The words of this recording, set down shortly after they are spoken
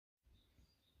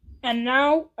And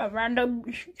now a random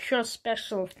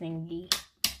special thingy.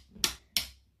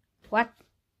 What?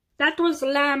 That was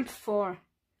lamp for.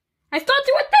 I thought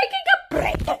you were taking a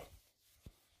break.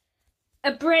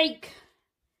 A break.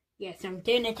 Yes, I'm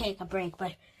gonna take a break,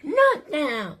 but not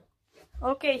now.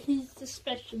 Okay, here's the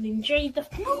special. Enjoy the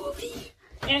movie.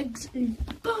 Eggs and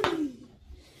bunny.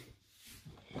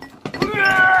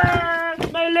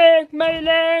 My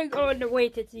leg. Oh, no,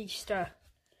 wait, it's Easter.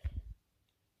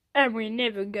 And we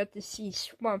never got to see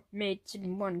Swamp Mates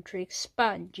in One Trick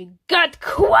Sponge. You got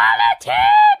quality!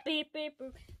 Beep, beep,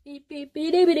 beep, beep, beep,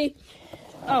 beep, beep.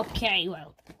 Okay,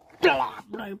 well, blah,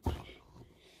 blah.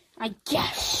 I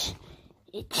guess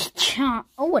it's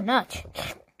oh, a nut.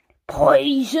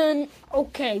 Poison.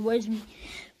 Okay, where's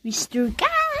Mr. Guy?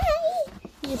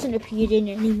 He hasn't appeared in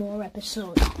any more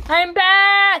episodes. I'm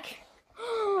back!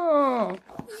 Oh,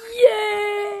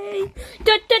 yay!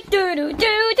 Do do do do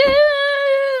do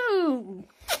do!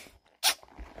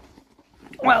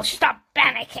 Well, stop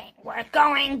panicking. We're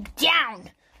going down.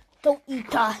 Don't eat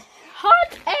the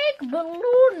hot egg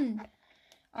balloon.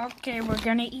 Okay, we're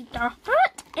gonna eat the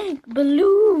hot egg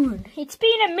balloon. It's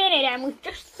been a minute and we've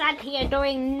just sat here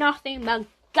doing nothing but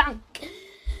gunk.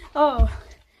 Oh,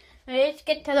 let's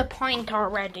get to the point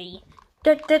already.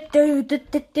 Dun dun dun!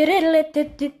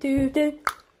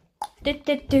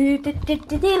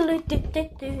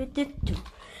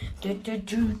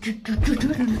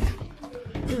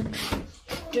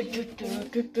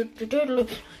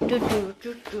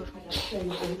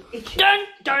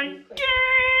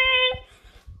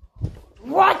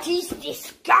 What is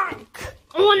this gunk?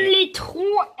 Only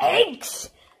 2 eggs.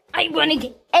 I want to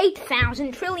get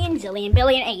 8,000 trillion zillion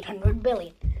billion 800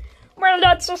 billion. Well,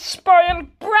 that's a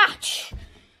spoiled brat.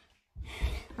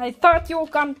 I thought you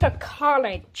gone to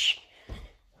college.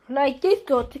 Well, I did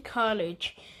go to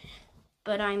college,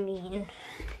 but I mean,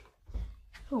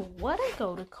 who would I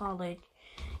go to college?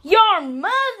 Your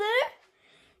mother?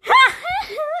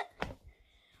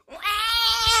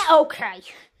 Okay,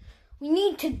 we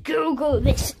need to Google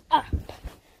this up.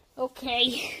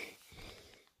 Okay.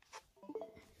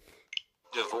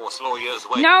 Divorce lawyers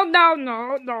wait.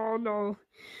 No.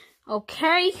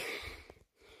 Okay.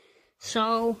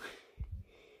 So,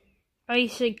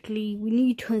 basically, we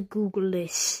need to Google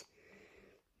this.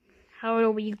 How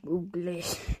do we Google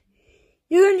this?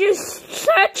 You can just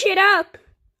search it up.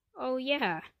 Oh,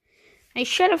 yeah. I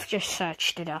should have just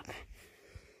searched it up.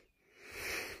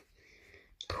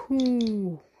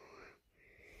 Pooh.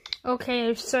 Okay,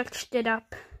 I've searched it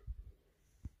up.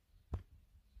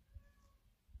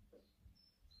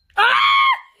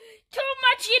 Too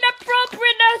much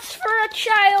inappropriateness for a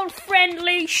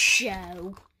child-friendly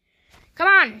show. Come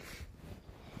on.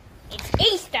 It's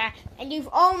Easter, and you've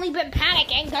only been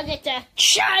panicking because it's a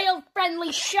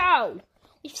child-friendly show.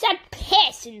 We've said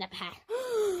piss in the past.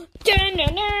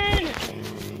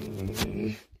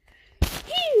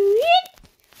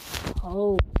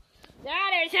 Oh,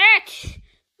 that is it.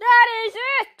 That is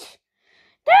it.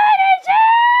 That is it.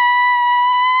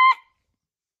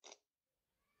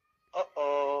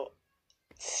 Uh-oh.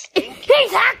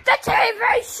 He's hacked the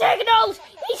TV signals!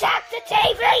 He's hacked the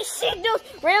TV signals!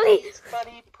 Really?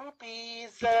 Buddy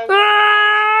poopies.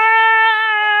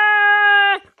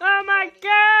 Oh my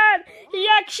god! He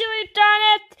actually done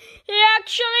it! He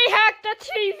actually hacked the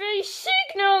TV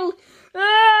signal!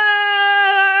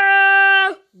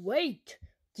 Wait,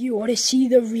 do you want to see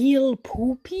the real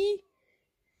poopy?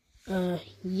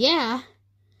 Yeah.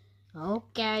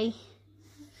 Okay.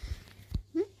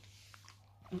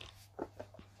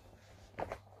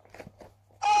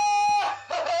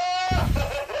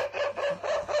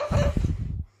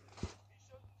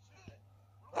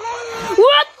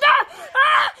 What the?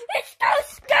 It's too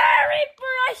scary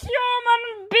for a human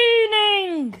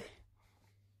being!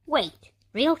 Wait,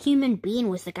 real human being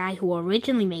was the guy who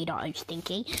originally made Auto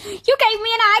Stinky. You gave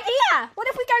me an idea! What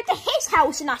if we go to his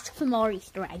house and ask for more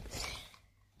Easter eggs?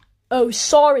 Oh,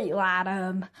 sorry, lad.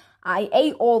 I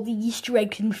ate all the Easter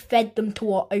eggs and fed them to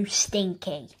Auto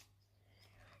Stinky.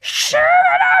 Shut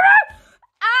up!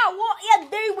 Ah, what are you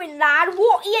doing, lad?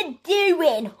 What are you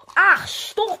doing? Ah,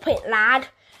 stop it, lad.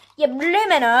 You're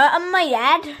blooming hurting my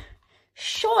head.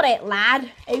 Shut it,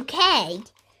 lad. Okay?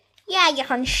 Yeah, you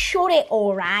can shut it,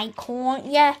 alright, can't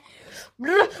you?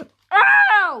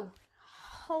 Oh!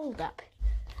 Hold up.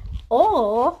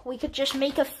 Or we could just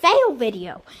make a fail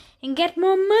video and get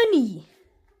more money.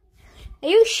 Are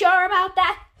you sure about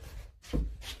that?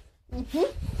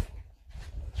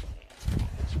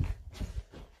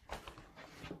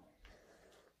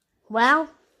 Well,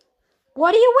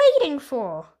 what are you waiting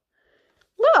for?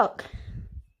 Look.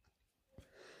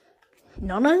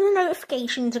 None of the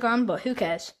notifications are gone, but who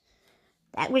cares?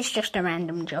 That was just a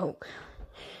random joke.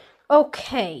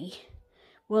 Okay.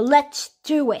 Well, let's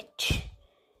do it.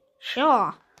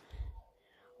 Sure.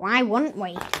 Why wouldn't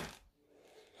we?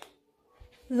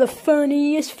 The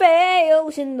funniest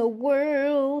fails in the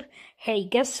world. Hey,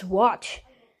 guess what?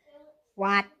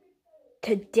 What?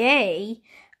 Today,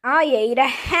 I ate a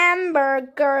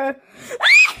hamburger.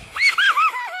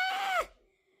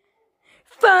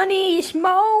 Funniest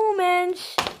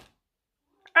moments.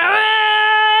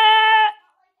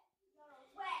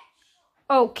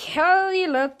 Okay,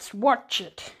 let's watch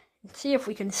it. Let's see if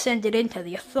we can send it in to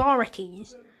the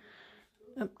authorities.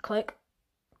 Click.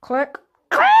 Click.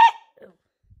 Click!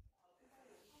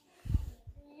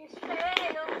 Funniest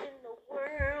fails in the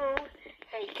world.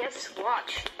 Hey, guess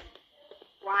what?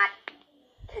 What?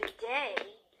 Today,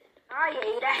 I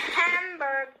ate a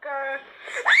hamburger.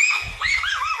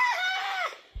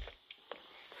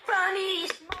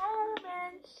 Funniest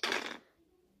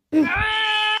moments.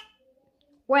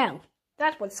 Well,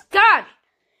 that was good.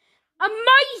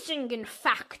 Amazing, in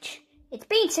fact. It's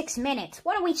been 6 minutes.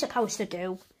 What are we supposed to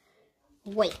do?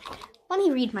 Wait, let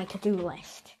me read my to-do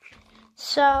list.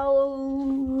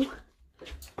 So,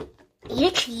 eat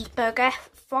a cheeseburger,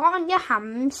 fall on your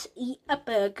hams, eat a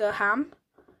burger ham.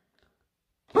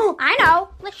 Oh, I know.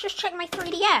 Let's just check my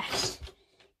 3DS.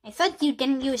 I thought you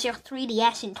didn't use your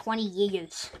 3DS in 20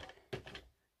 years.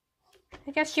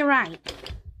 I guess you're right.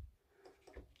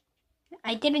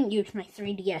 I didn't use my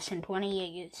 3DS in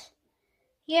 20 years.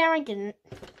 Yeah, I didn't.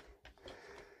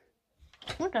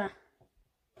 What the?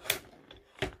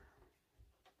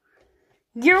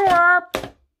 You're up!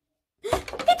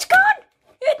 It's gone!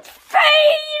 It's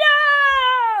fatal!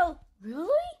 Really?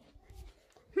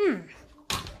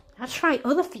 Let's try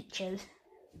other features.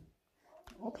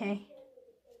 Okay.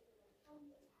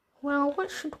 Well,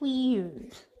 what should we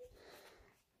use?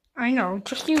 I know,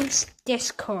 just use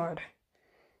Discord.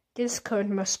 Discord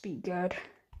must be good.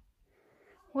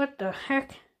 What the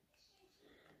heck?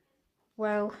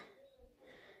 Well,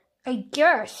 I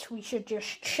guess we should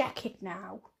just check it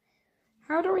now.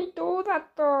 How do we do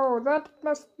that though? That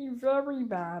must be very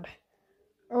bad.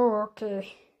 Oh,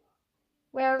 okay.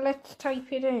 Well, let's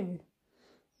type it in.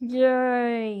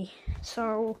 Yay!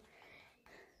 So,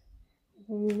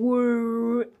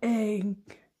 egg.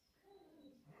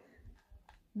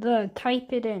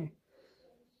 Type it in.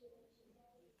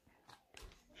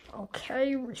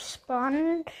 Okay,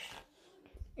 respond.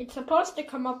 It's supposed to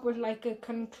come up with like a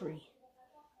country,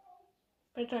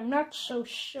 but I'm not so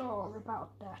sure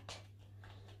about that.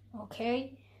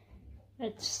 Okay,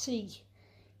 let's see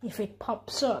if it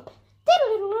pops up.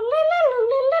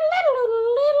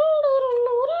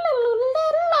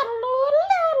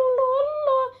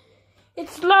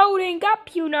 It's loading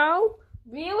up, you know.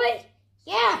 Really?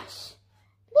 Yes.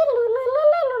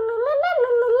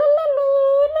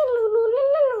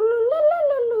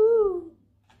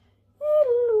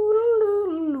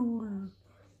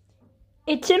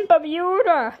 It's in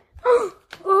Bermuda.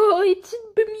 Oh, it's in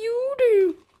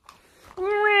Bermuda.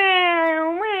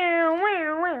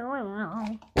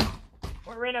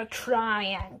 We're in a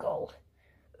triangle.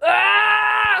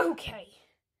 Okay.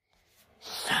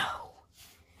 So,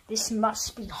 this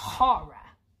must be horror.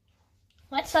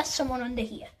 Let's let someone under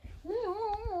here.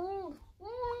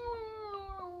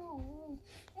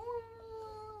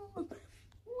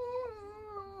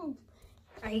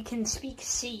 I can speak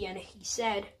C, and he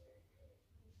said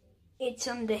it's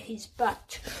under his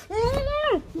butt.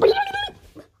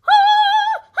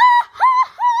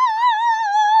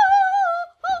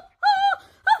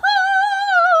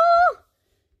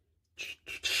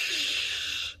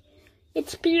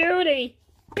 It's beauty.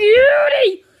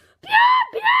 Beauty! Beauty!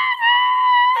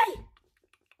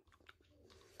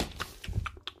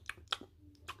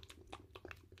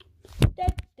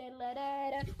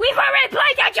 We've already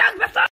played that joke before!